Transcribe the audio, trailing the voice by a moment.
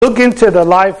look into the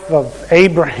life of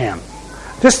Abraham.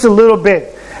 Just a little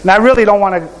bit. And I really don't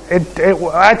want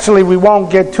to... Actually, we won't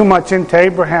get too much into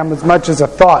Abraham as much as I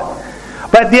thought.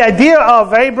 But the idea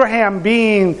of Abraham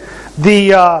being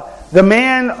the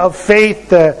man of faith,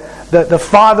 the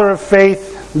father of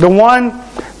faith, the one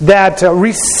that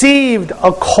received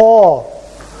a call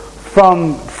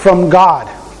from God.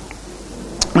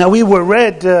 Now we were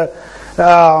read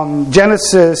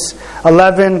Genesis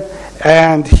 11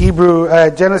 and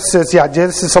Genesis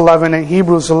 11 and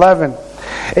Hebrews 11,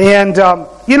 and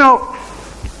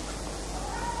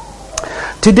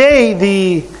today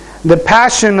the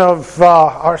passion of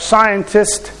our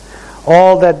scientists,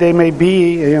 all that they may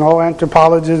be,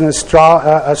 anthropologists and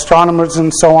astronomers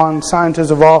and so on,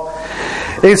 scientists of all,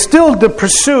 is still the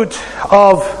pursuit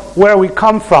of where we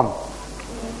come from.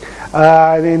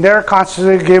 They're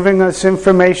constantly giving us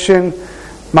information.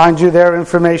 Mind you, their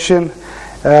information.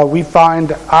 We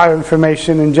find our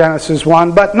information in Genesis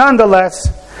 1. But nonetheless,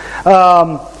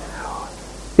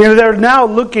 they're now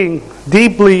looking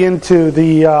deeply into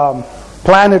the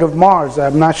planet of Mars.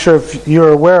 I'm not sure if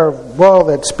you're aware of all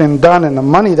that's been done and the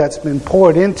money that's been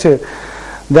poured into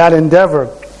that endeavor.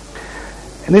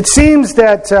 And it seems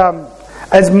that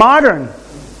as modern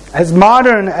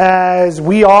as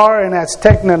we are and as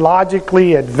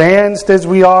technologically advanced as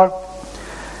we are,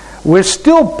 we're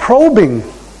still probing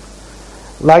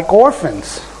like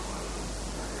orphans,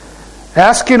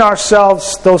 asking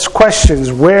ourselves those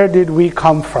questions. Where did we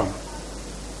come from?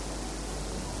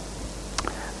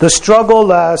 The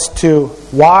struggle as to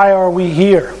why are we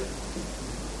here?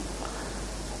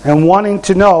 And wanting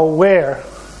to know where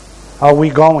are we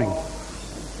going?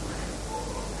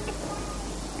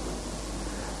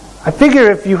 I figure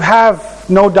if you have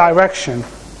no direction,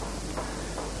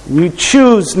 you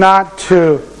choose not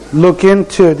to look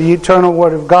into the eternal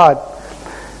Word of God,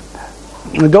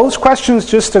 those questions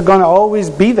just are going to always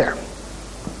be there.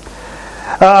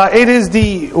 It is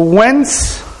the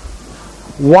whence,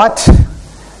 what,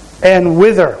 and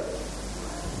whither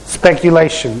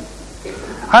speculation.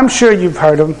 I'm sure you've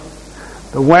heard them.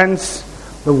 The whence,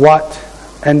 the what,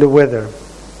 and the whither.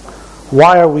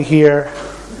 Why are we here?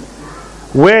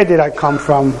 Where did I come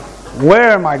from?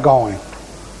 Where am I going?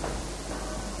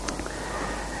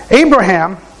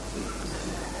 Abraham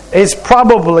is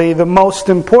probably the most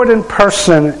important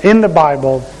person in the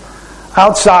Bible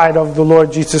outside of the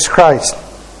Lord Jesus Christ.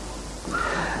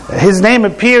 His name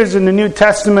appears in the New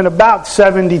Testament about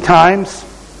 70 times.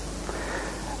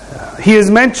 He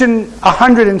is mentioned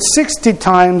 160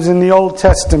 times in the Old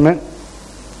Testament.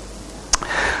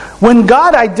 When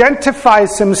God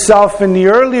identifies Himself in the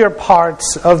earlier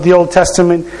parts of the Old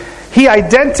Testament, He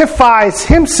identifies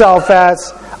Himself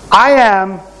as, I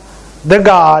am the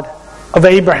God of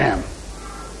Abraham.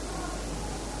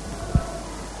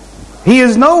 He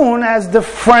is known as the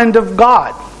friend of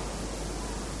God.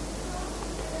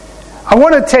 I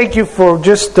want to take you for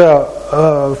just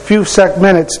a few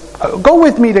minutes. Go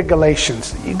with me to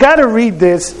Galatians. You got to read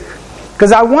this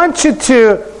because I want you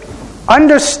to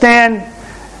understand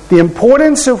the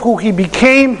importance of who He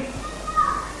became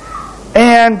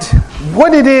and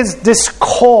what it is, this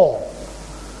call.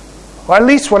 Or at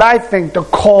least what I think the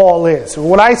call is.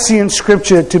 What I see in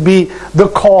Scripture to be the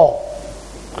call.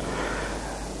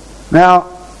 Now,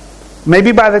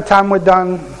 maybe by the time we're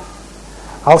done,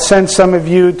 I'll send some of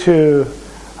you to,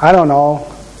 I don't know,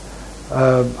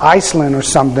 Iceland or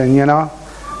something,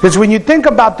 Because when you think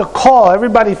about the call,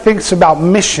 everybody thinks about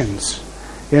missions,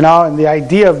 and the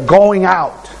idea of going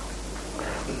out.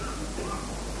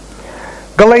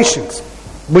 Galatians,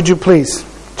 would you please,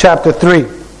 chapter 3.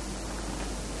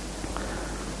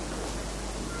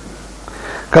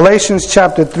 Galatians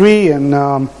chapter 3, and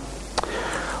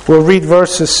we'll read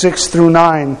verses 6 through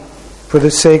 9 for the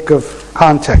sake of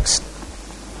context.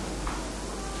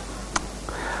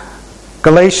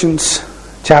 Galatians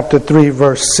chapter 3,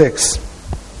 verse 6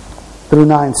 through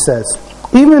 9 says,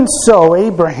 Even so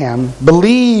Abraham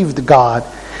believed God,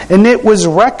 and it was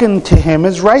reckoned to him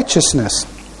as righteousness.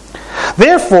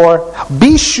 Therefore,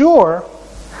 be sure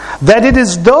that it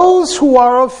is those who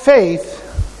are of faith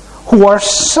who are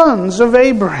sons of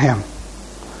Abraham.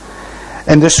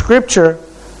 And the Scripture,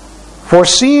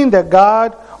 foreseeing that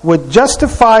God would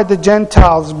justify the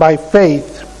Gentiles by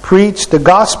faith, preached the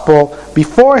gospel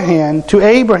beforehand to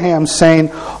Abraham,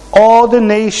 saying, All the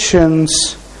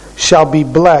nations shall be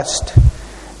blessed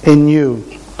in you.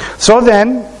 So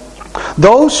then,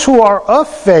 those who are of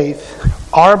faith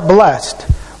are blessed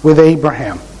with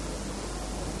Abraham,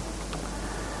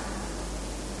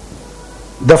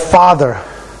 the father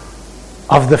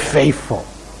of the faithful.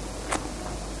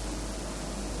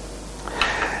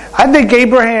 I think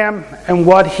Abraham and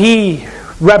what he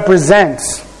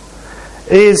represents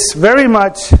is very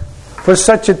much for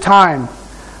such a time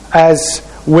as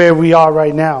where we are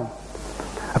right now.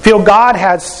 I feel God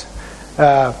has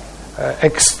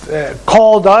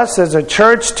called us as a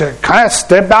church to kind of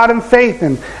step out in faith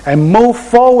and move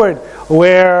forward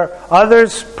where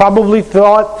others probably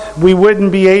thought we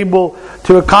wouldn't be able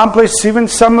to accomplish even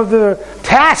some of the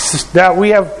tasks that we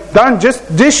have done just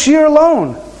this year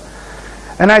alone.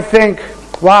 And I think,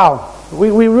 wow,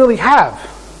 we really have.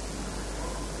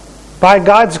 By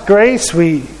God's grace,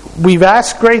 we've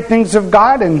asked great things of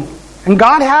God, and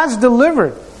God has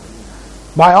delivered,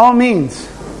 by all means,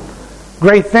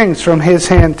 great things from His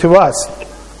hand to us.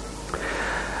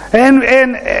 And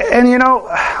you know,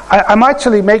 I'm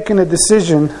actually making a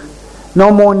decision,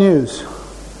 no more news.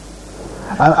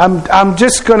 I'm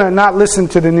just going to not listen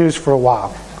to the news for a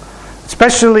while.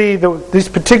 Especially these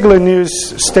particular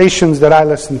news stations that I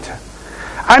listen to.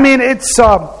 I mean, it's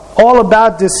all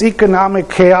about this economic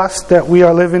chaos that we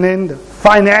are living in, the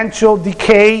financial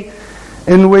decay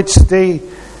in which they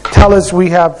tell us we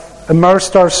have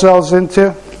immersed ourselves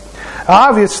into.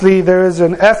 Obviously, there is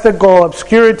an ethical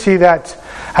obscurity that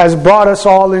has brought us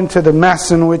all into the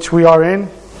mess in which we are in.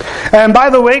 And by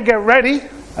the way, get ready.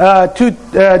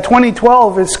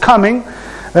 2012 is coming.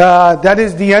 That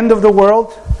is the end of the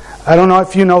world. I don't know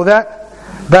if you know that.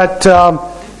 But,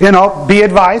 be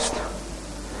advised.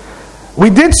 We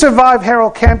did survive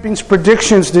Harold Camping's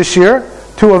predictions this year.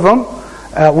 2 of them.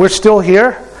 We're still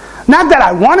here. Not that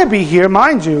I want to be here,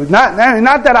 mind you. Not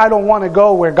that I don't want to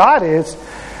go where God is.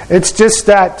 It's just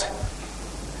that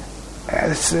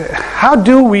how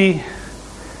do we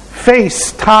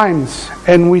face times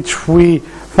in which we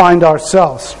find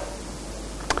ourselves?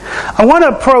 I want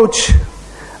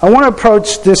to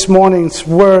approach this morning's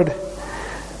word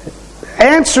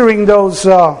answering those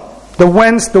the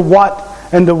whence, the what,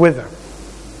 and the whither.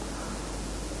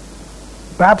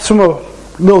 Perhaps from a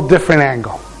little different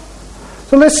angle.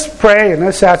 So let's pray and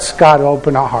let's ask God to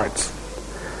open our hearts.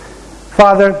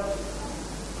 Father,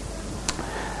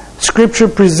 Scripture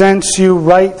presents you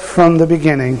right from the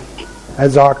beginning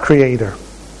as our Creator.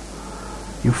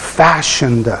 You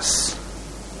fashioned us.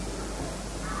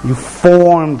 You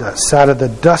formed us out of the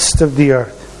dust of the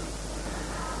earth.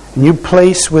 And you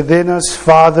placed within us,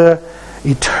 Father,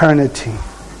 eternity.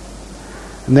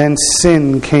 And then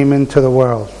sin came into the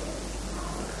world.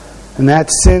 And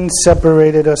that sin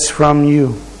separated us from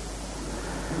you.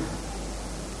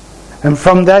 And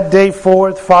from that day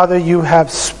forward, Father, you have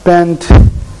spent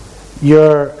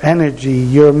your energy,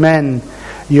 your men,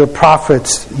 your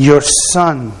prophets, your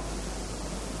Son,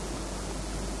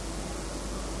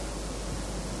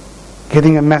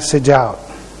 getting a message out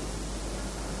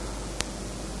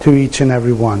to each and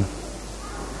every one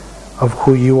of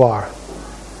who you are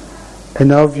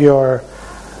and of your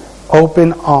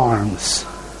open arms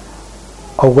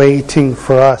awaiting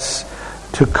for us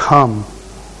to come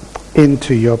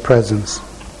into your presence.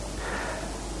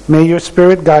 May your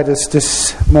Spirit guide us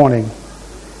this morning.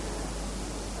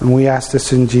 And we ask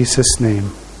this in Jesus'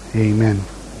 name. Amen.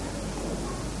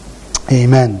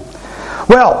 Amen.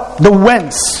 Well, the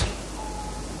whence.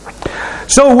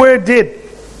 So where did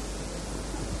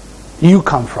you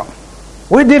come from?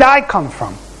 Where did I come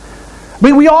from? I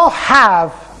mean, we all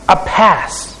have a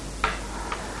past.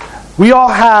 We all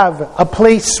have a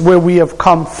place where we have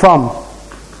come from.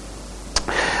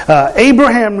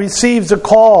 Abraham receives a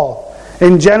call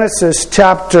in Genesis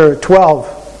chapter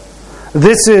 12.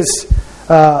 This is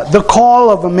the call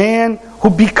of a man who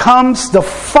becomes the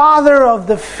father of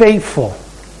the faithful.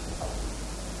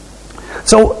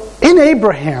 So in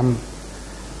Abraham,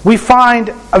 we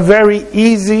find a very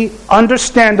easy,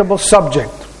 understandable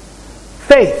subject.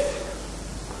 Faith.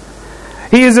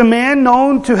 He is a man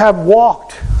known to have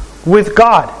walked with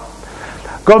God.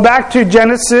 Go back to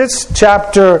Genesis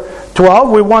chapter 12.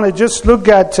 We want to just look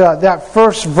at that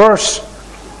first verse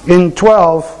in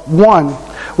 12:1,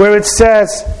 where it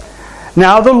says,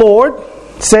 "Now the Lord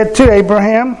said to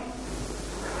Abraham,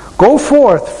 go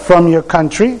forth from your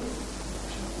country,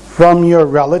 from your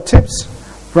relatives,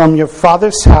 from your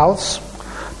father's house,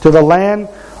 to the land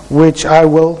which I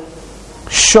will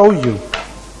show you."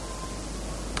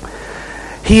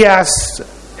 He asks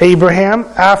Abraham,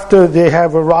 after they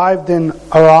have arrived in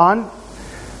Haran,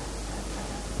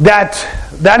 that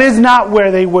is not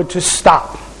where they were to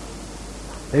stop.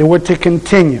 They were to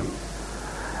continue.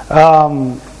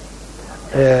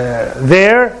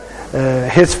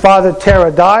 His father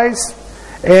Terah dies,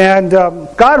 and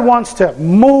God wants to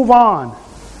move on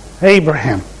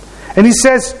Abraham. And He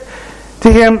says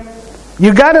to him,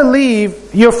 you got to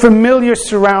leave your familiar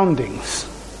surroundings.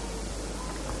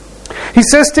 He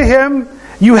says to him,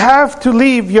 you have to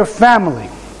leave your family,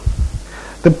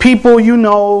 the people you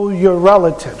know, your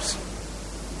relatives.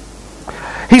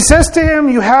 He says to him,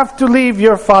 you have to leave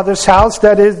your father's house,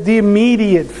 that is the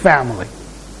immediate family.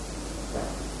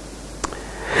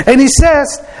 And he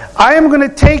says, I am going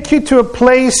to take you to a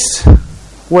place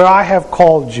where I have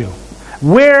called you.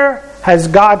 Where has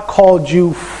God called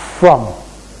you from?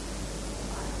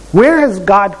 Where has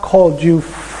God called you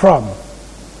from?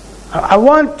 I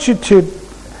want you to,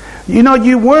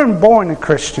 you weren't born a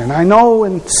Christian. I know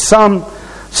in some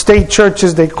state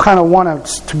churches they kind of want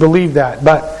us to believe that.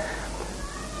 But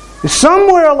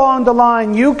somewhere along the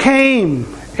line you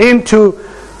came into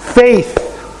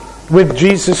faith with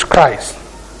Jesus Christ.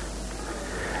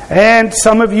 And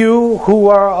some of you who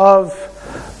are of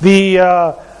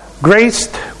the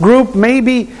graced group,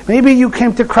 maybe you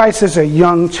came to Christ as a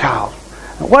young child.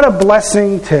 What a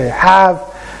blessing to have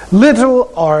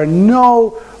little or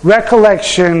no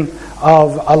recollection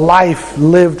of a life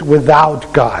lived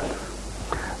without God.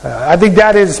 I think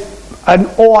that is an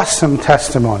awesome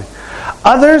testimony.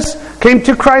 Others came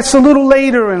to Christ a little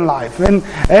later in life,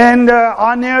 and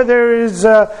on there is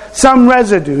some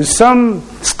residue, some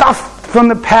stuff from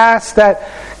the past that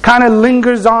kind of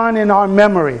lingers on in our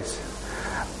memories.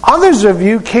 Others of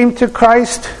you came to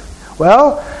Christ,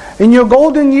 in your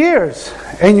golden years,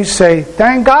 and you say,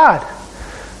 thank God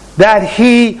that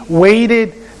He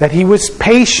waited, that He was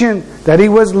patient, that He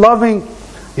was loving.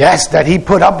 Yes, that He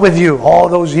put up with you all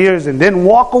those years and didn't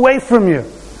walk away from you.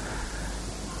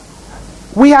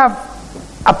 We have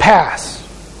a past.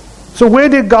 So where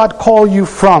did God call you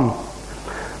from?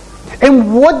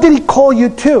 And what did He call you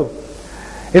to?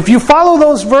 If you follow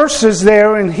those verses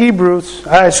there in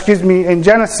in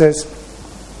Genesis,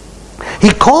 He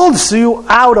calls you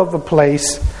out of a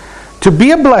place to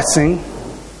be a blessing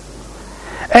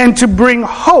and to bring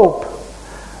hope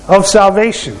of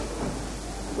salvation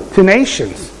to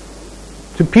nations,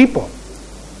 to people.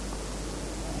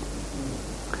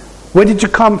 Where did you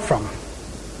come from?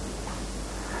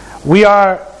 We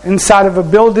are inside of a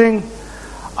building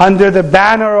under the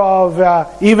banner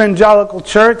of Evangelical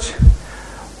Church.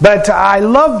 But I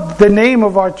love the name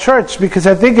of our church because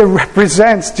I think it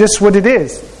represents just what it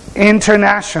is.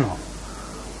 International.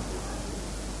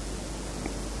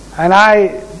 And I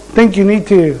think you need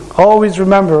to always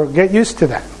remember, get used to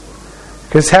that.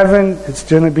 Because heaven, it's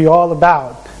going to be all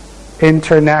about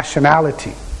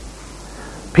internationality.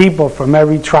 People from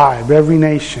every tribe, every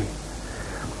nation.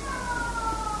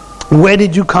 Where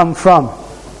did you come from?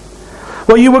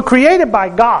 Well, you were created by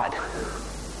God.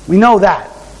 We know that.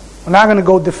 We're not going to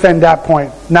go defend that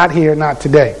point. Not here, not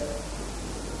today.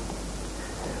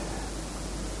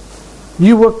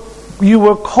 You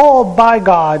were called by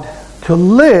God to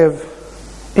live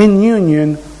in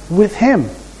union with Him.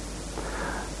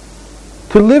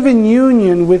 To live in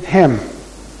union with Him.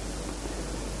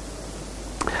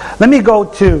 Let me go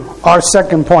to our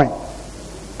second point.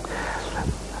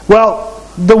 Well,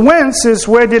 the whence is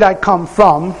where did I come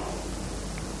from?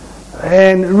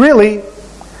 And really,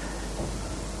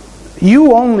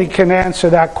 you only can answer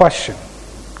that question.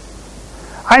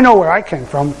 I know where I came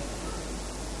from.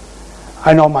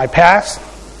 I know my past.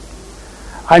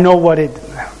 I know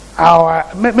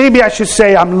maybe I should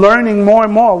say I'm learning more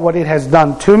and more what it has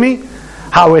done to me,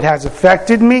 how it has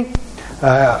affected me,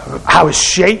 how it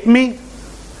shaped me.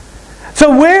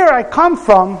 So where I come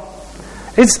from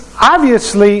is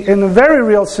obviously, in a very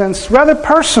real sense, rather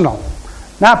personal.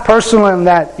 Not personal in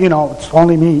that, it's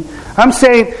only me. I'm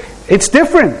saying it's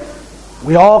different.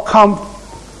 We all come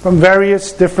from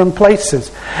various different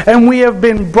places. And we have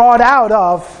been brought out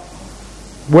of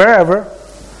wherever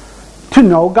to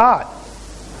know God.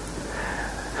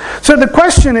 So the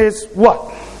question is,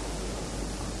 what?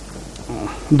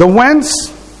 The whence,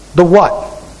 the what?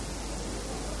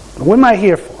 What am I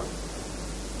here for?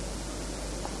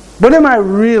 What am I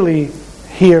really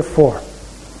here for?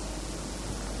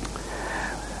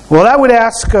 Well,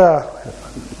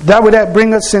 that would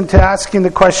bring us into asking the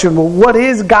question, well, what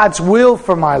is God's will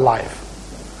for my life?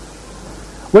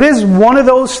 What is one of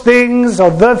those things or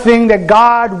the thing that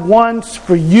God wants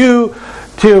for you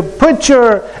to put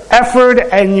your effort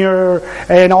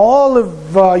and all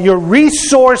of your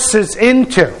resources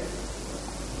into?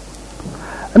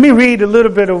 Let me read a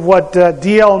little bit of what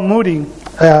D.L. Moody,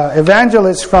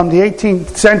 evangelist from the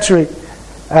 18th century,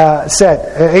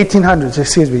 said,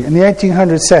 1800s, in the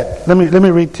 1800s said. Let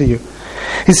me read to you.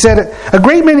 He said, a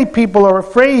great many people are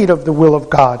afraid of the will of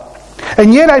God.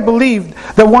 And yet I believe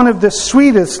that one of the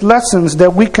sweetest lessons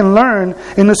that we can learn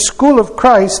in the school of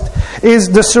Christ is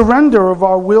the surrender of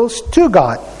our wills to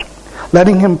God,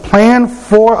 letting Him plan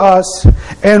for us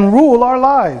and rule our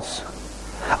lives.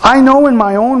 I know in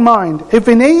my own mind, if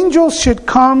an angel should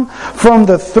come from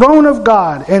the throne of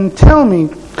God and tell me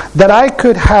that I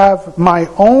could have my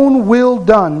own will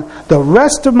done the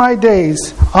rest of my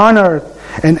days on earth,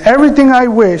 and everything I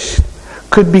wish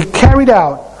could be carried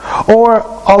out, or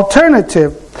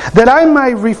alternative, that I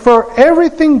might refer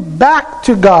everything back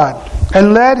to God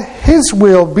and let His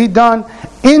will be done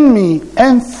in me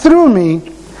and through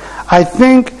me, I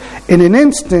think in an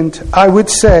instant I would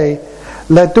say,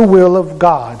 let the will of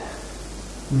God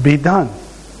be done.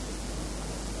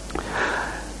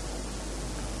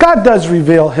 God does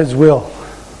reveal His will.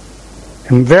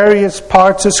 In various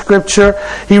parts of Scripture,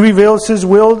 He reveals His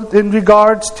will in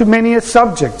regards to many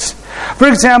subjects. For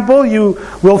example, you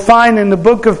will find in the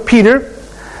book of Peter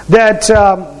that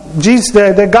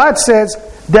that God says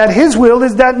that His will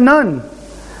is that none,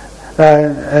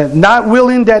 not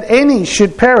willing that any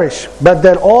should perish, but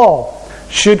that all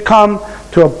should come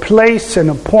to a place and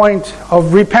a point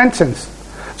of repentance.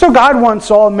 So God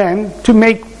wants all men to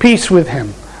make peace with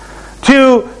Him,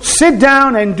 to sit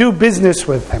down and do business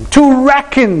with Him, to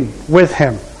reckon with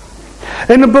Him.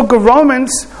 In the book of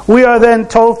Romans, we are then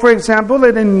told, for example,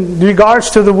 that in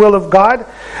regards to the will of God,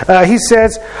 he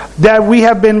says that we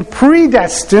have been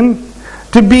predestined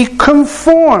to be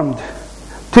conformed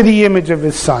to the image of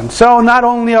His Son. So not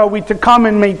only are we to come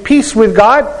and make peace with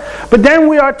God, but then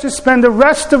we are to spend the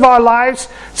rest of our lives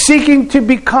seeking to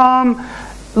become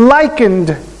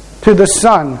likened to the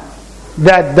Son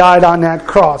that died on that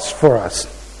cross for us.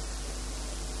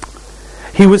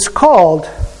 He was called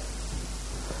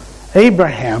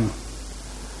Abraham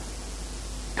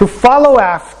to follow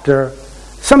after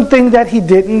something that he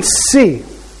didn't see,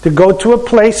 to go to a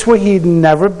place where he'd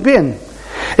never been.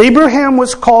 Abraham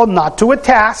was called not to a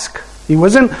task. He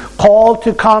wasn't called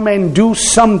to come and do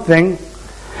something.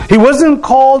 He wasn't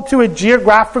called to a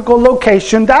geographical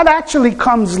location. That actually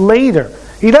comes later.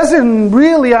 He doesn't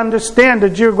really understand the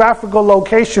geographical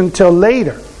location till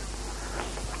later.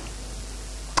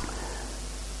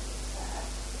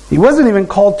 He wasn't even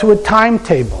called to a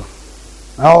timetable.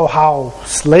 Oh, how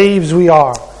slaves we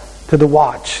are to the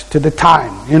watch, to the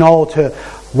time, to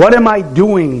what am I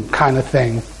doing kind of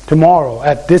thing tomorrow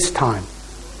at this time.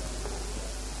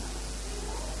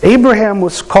 Abraham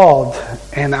was called,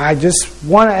 and I just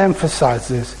want to emphasize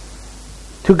this,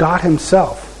 to God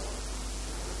Himself.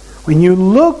 When you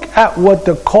look at what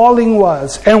the calling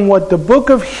was and what the book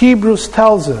of Hebrews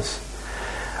tells us,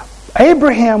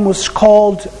 Abraham was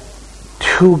called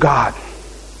to God.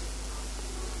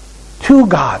 To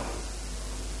God.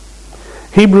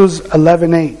 Hebrews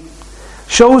 11:8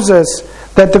 shows us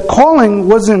that the calling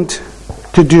wasn't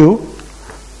to do.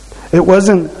 It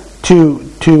wasn't to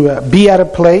be at a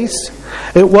place.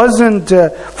 It wasn't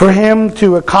for him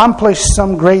to accomplish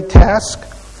some great task.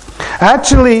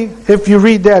 Actually, if you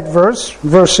read that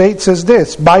verse 8 says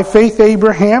this: by faith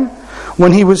Abraham,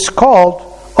 when he was called,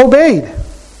 obeyed,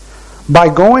 by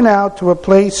going out to a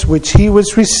place which he was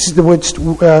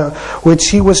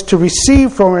to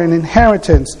receive for an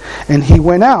inheritance, and he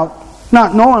went out,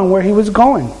 not knowing where he was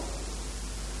going.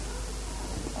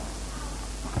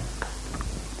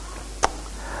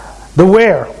 The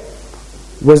where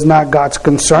was not God's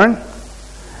concern,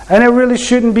 and it really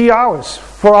shouldn't be ours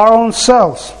for our own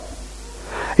selves.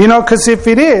 Because if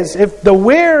it is, if the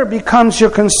where becomes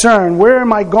your concern, where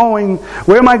am I going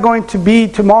to be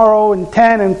tomorrow and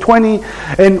 10 and 20,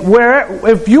 and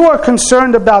if you are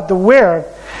concerned about the where,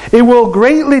 it will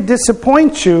greatly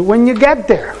disappoint you when you get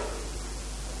there.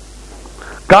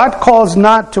 God calls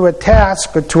not to a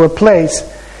task but to a place.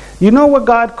 You know what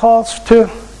God calls to?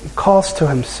 He calls to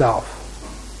Himself.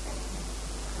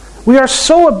 We are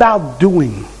so about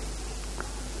doing.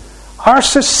 Our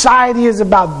society is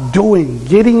about doing,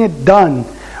 getting it done.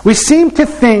 We seem to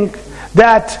think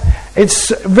that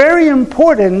it's very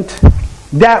important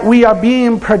that we are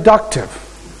being productive.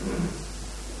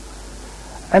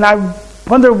 And I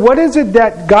wonder, what is it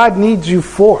that God needs you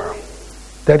for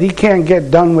that He can't get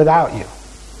done without you?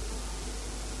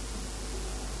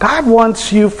 God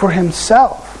wants you for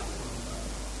Himself.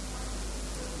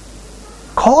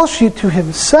 Calls you to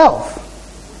Himself.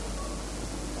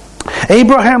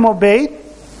 Abraham obeyed.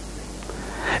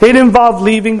 It involved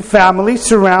leaving family,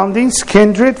 surroundings,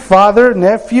 kindred, father,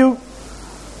 nephew.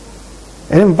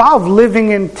 It involved living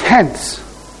in tents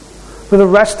for the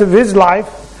rest of his life,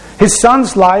 his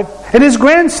son's life, and his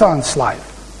grandson's life.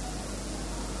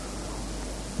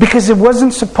 Because it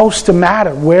wasn't supposed to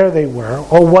matter where they were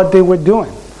or what they were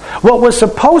doing. What was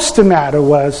supposed to matter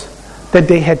was that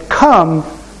they had come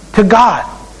to God.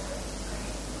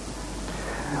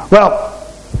 Well,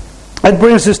 that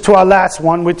brings us to our last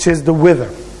one, which is the whither.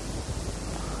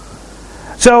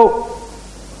 So,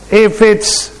 if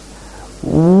it's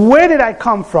where did I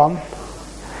come from,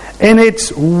 and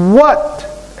it's what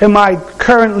am I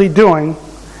currently doing,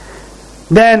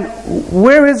 then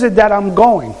where is it that I'm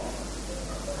going?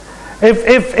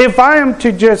 If I am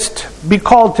to just be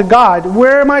called to God,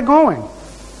 where am I going?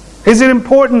 Is it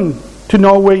important to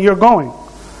know where you're going?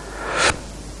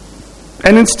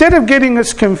 And instead of getting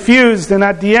us confused, and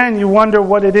at the end you wonder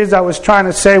what it is I was trying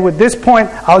to say with this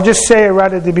point, I'll just say it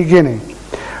right at the beginning.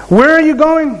 Where are you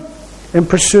going? In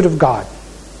pursuit of God.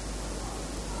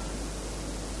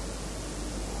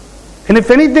 And if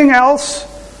anything else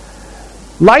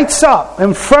lights up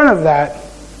in front of that,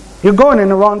 you're going in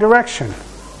the wrong direction.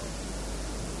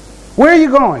 Where are you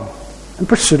going? In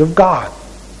pursuit of God.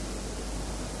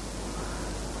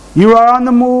 You are on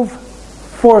the move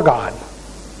for God.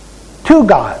 To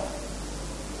God.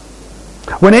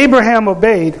 When Abraham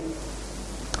obeyed,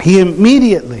 he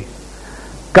immediately,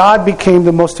 God became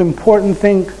the most important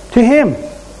thing to him.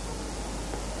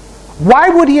 Why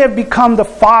would he have become the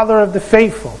father of the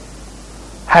faithful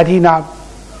had he not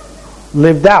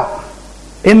lived out,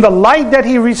 in the light that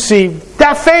he received,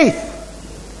 that faith?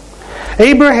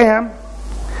 Abraham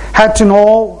had to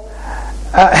know,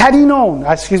 had he known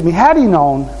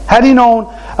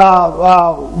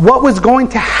what was going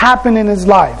to happen in his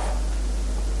life,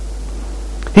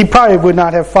 he probably would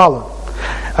not have followed.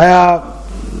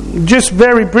 Just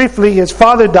very briefly, his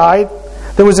father died.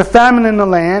 There was a famine in the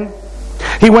land.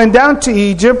 He went down to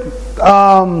Egypt.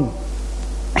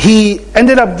 He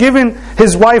ended up giving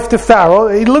his wife to Pharaoh.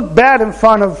 He looked bad in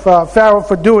front of Pharaoh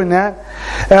for doing that.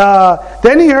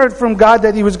 Then he heard from God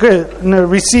that he was going to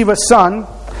receive a son.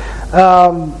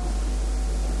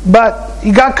 But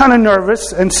he got kind of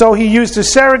nervous, and so he used a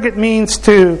surrogate means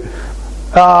to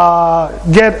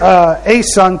get a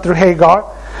son through Hagar.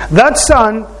 That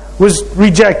son was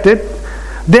rejected.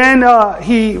 Then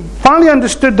he finally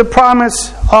understood the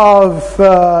promise of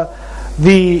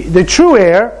the true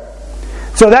heir.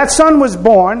 So that son was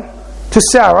born to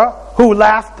Sarah, who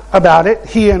laughed about it,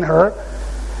 he and her.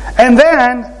 And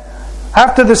then,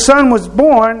 after the son was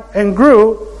born and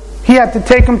grew, he had to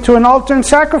take him to an altar and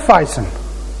sacrifice him.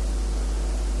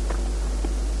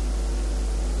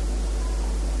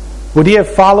 Would he have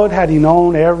followed had he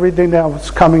known everything that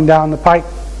was coming down the pike?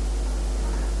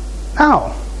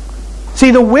 No.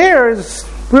 See, the where is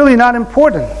really not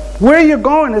important. Where you're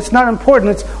going is not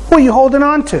important. It's who you're holding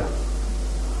on to.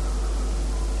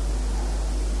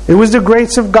 It was the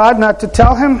grace of God not to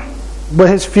tell him what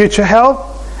his future held.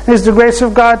 It's the grace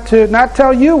of God to not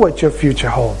tell you what your future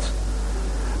holds.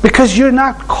 Because you're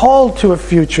not called to a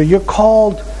future. You're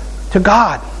called to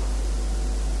God.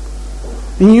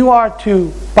 And you are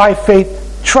to, by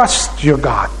faith, trust your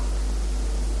God.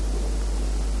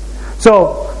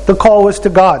 So, the call was to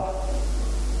God.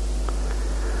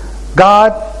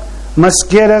 God must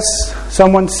get us,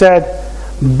 someone said,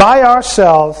 by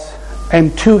ourselves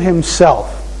and to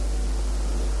Himself.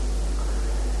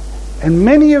 And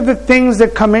many of the things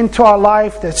that come into our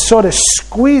life that sort of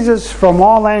squeeze us from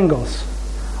all angles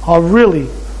are really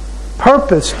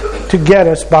purposed to get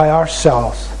us by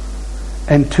ourselves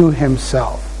and to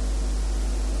Himself.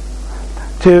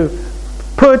 To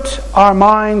put our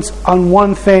minds on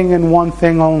one thing and one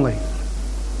thing only.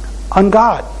 On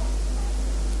God.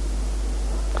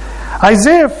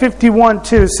 Isaiah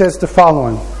 51:2 says the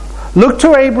following. Look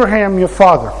to Abraham your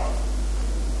father.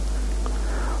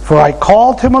 For I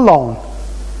called him alone,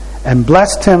 and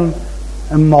blessed him,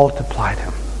 and multiplied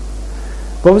him.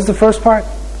 What was the first part?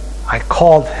 I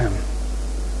called him.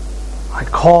 I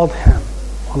called him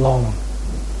alone.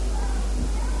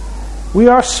 We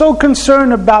are so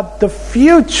concerned about the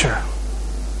future,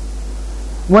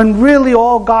 when really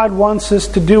all God wants us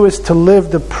to do is to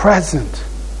live the present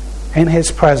in His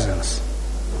presence.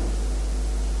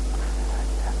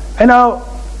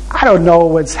 I don't know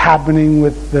what's happening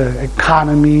with the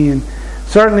economy, and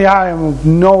certainly I have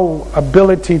no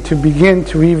ability to begin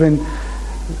to even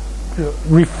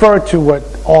refer to what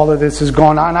all of this is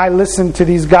going on. I listen to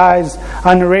these guys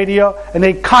on the radio, and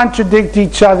they contradict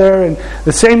each other, and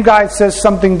the same guy says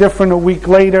something different a week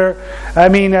later. I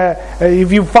mean,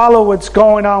 if you follow what's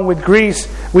going on with Greece,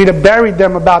 we'd have buried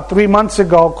them about 3 months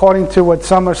ago, according to what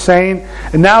some are saying,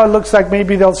 and now it looks like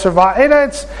maybe they'll survive.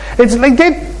 It's like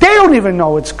they don't even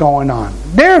know what's going on.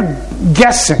 They're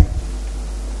guessing.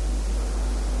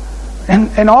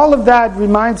 And all of that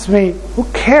reminds me, who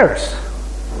cares?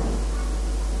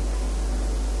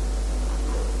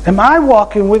 Am I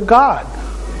walking with God?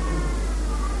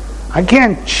 I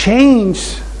can't change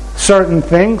certain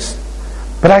things,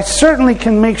 but I certainly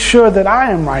can make sure that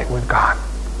I am right with God.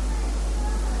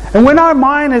 And when our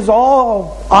mind is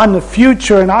all on the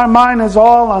future and our mind is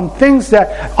all on things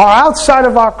that are outside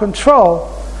of our control,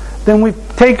 then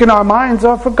we've taken our minds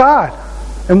off of God.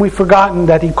 And we've forgotten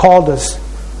that He called us,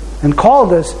 and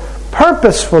called us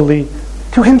purposefully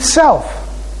to Himself.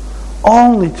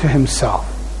 Only to Himself.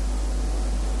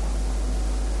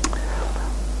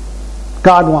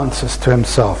 God wants us to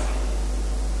Himself.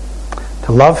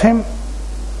 To love Him,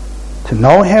 to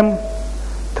know Him,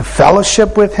 to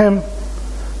fellowship with Him,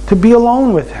 to be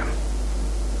alone with Him.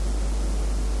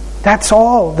 That's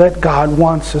all that God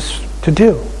wants us to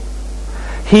do.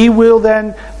 He will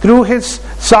then, through His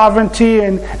sovereignty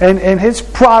and His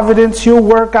providence, He'll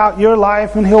work out your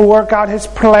life, and He'll work out His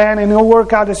plan, and He'll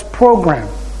work out His program.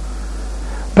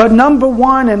 But number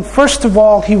one, and first of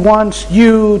all, He wants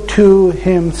you to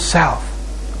Himself.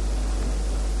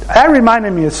 That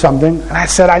reminded me of something, and I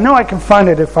said, I know I can find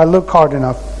it if I look hard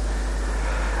enough.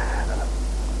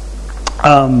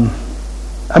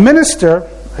 A minister,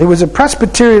 he was a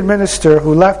Presbyterian minister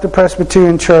who left the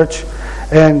Presbyterian church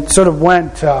and sort of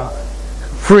went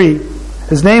free.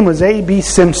 His name was A.B.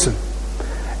 Simpson.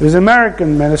 He was an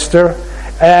American minister,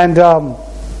 and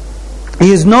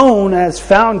he is known as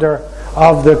founder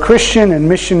of the Christian and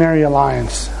Missionary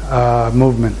Alliance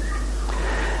movement.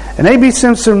 And A.B.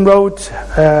 Simpson wrote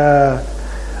an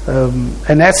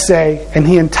essay, and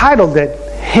he entitled it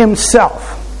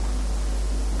Himself.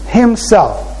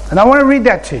 Himself. And I want to read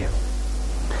that to you.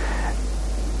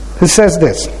 It says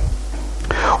this: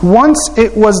 once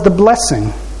it was the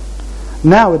blessing,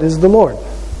 now it is the Lord.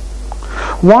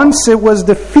 Once it was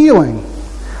the feeling,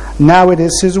 now it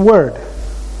is His word.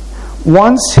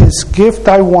 Once His gift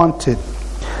I wanted,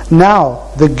 now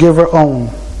the giver own.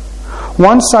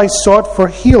 Once I sought for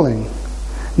healing,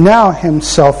 now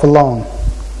Himself alone.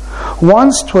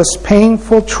 Once 'twas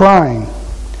painful trying,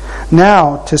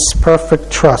 now 'tis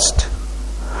perfect trust.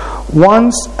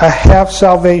 Once a half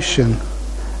salvation,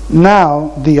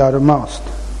 now the uttermost.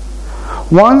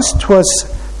 Once 'twas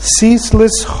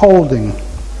ceaseless holding,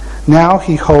 now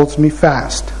He holds me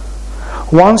fast.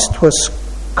 Once 'twas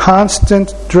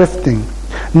constant drifting,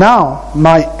 now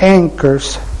my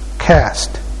anchor's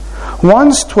cast.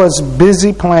 Once 'twas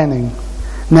busy planning,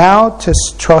 now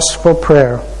 'tis trustful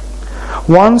prayer.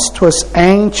 Once 'twas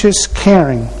anxious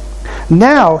caring,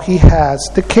 now He has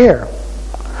the care.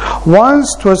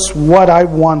 Once 'twas what I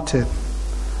wanted,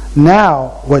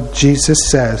 now what Jesus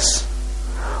says.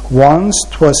 Once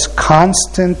 'twas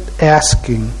constant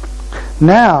asking,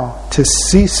 now 'tis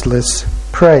ceaseless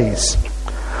praise.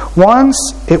 Once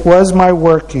it was my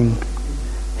working,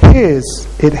 His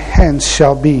it hence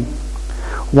shall be.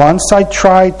 Once I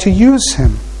tried to use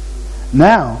Him,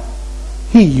 now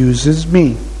He uses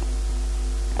me.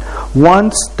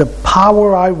 Once the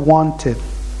power I wanted,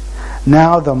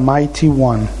 now the mighty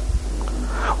one.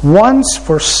 Once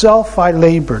for self I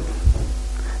labored,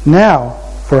 now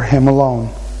for Him alone.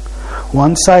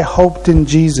 Once I hoped in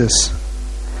Jesus,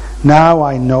 now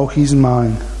I know He's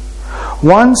mine.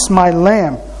 Once my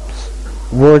lamps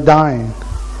were dying,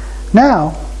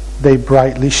 now they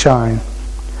brightly shine.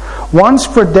 Once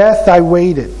for death I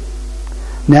waited,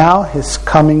 now His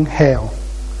coming hail.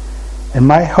 And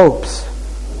my hopes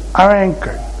are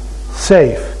anchored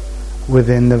safe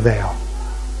within the veil.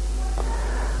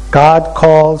 God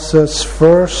calls us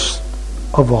first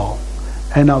of all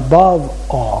and above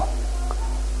all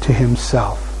to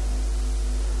Himself.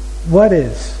 What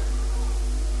is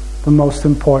the most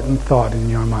important thought in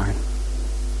your mind?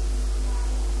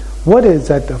 What is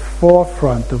at the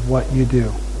forefront of what you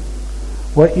do?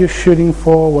 What you're shooting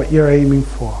for, what you're aiming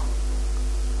for?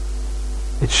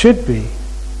 It should be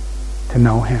to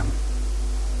know Him.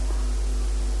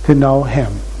 To know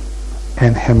Him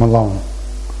and Him alone.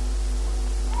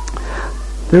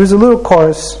 There is a little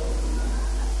chorus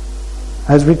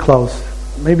as we close.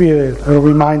 Maybe it'll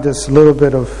remind us a little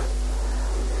bit of.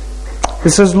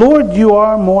 It says, Lord, you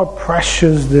are more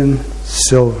precious than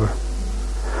silver.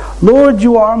 Lord,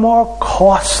 you are more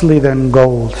costly than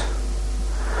gold.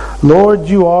 Lord,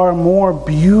 you are more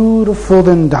beautiful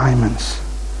than diamonds.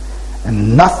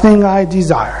 And nothing I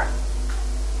desire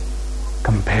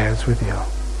compares with you.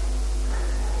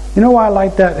 You know why I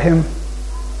like that hymn?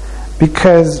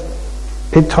 Because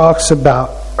it talks about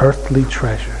earthly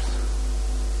treasures.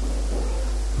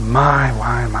 My.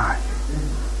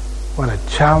 What a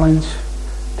challenge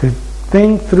to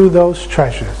think through those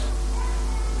treasures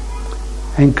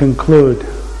and conclude,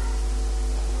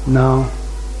 no,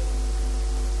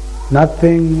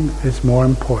 nothing is more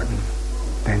important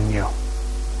than you.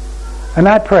 And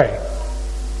I pray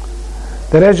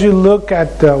that as you look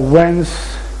at the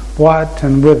whence, what,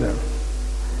 and whither,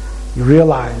 you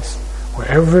realize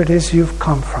wherever it is you've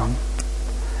come from,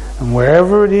 and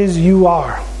wherever it is you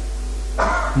are,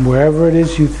 and wherever it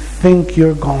is you think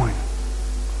you're going,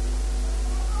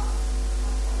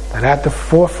 that at the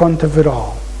forefront of it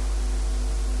all,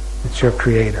 it's your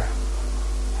Creator,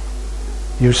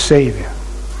 your Savior,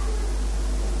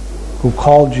 who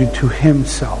called you to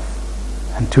Himself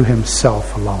and to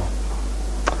Himself alone.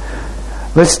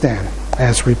 Let's stand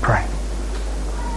as we pray.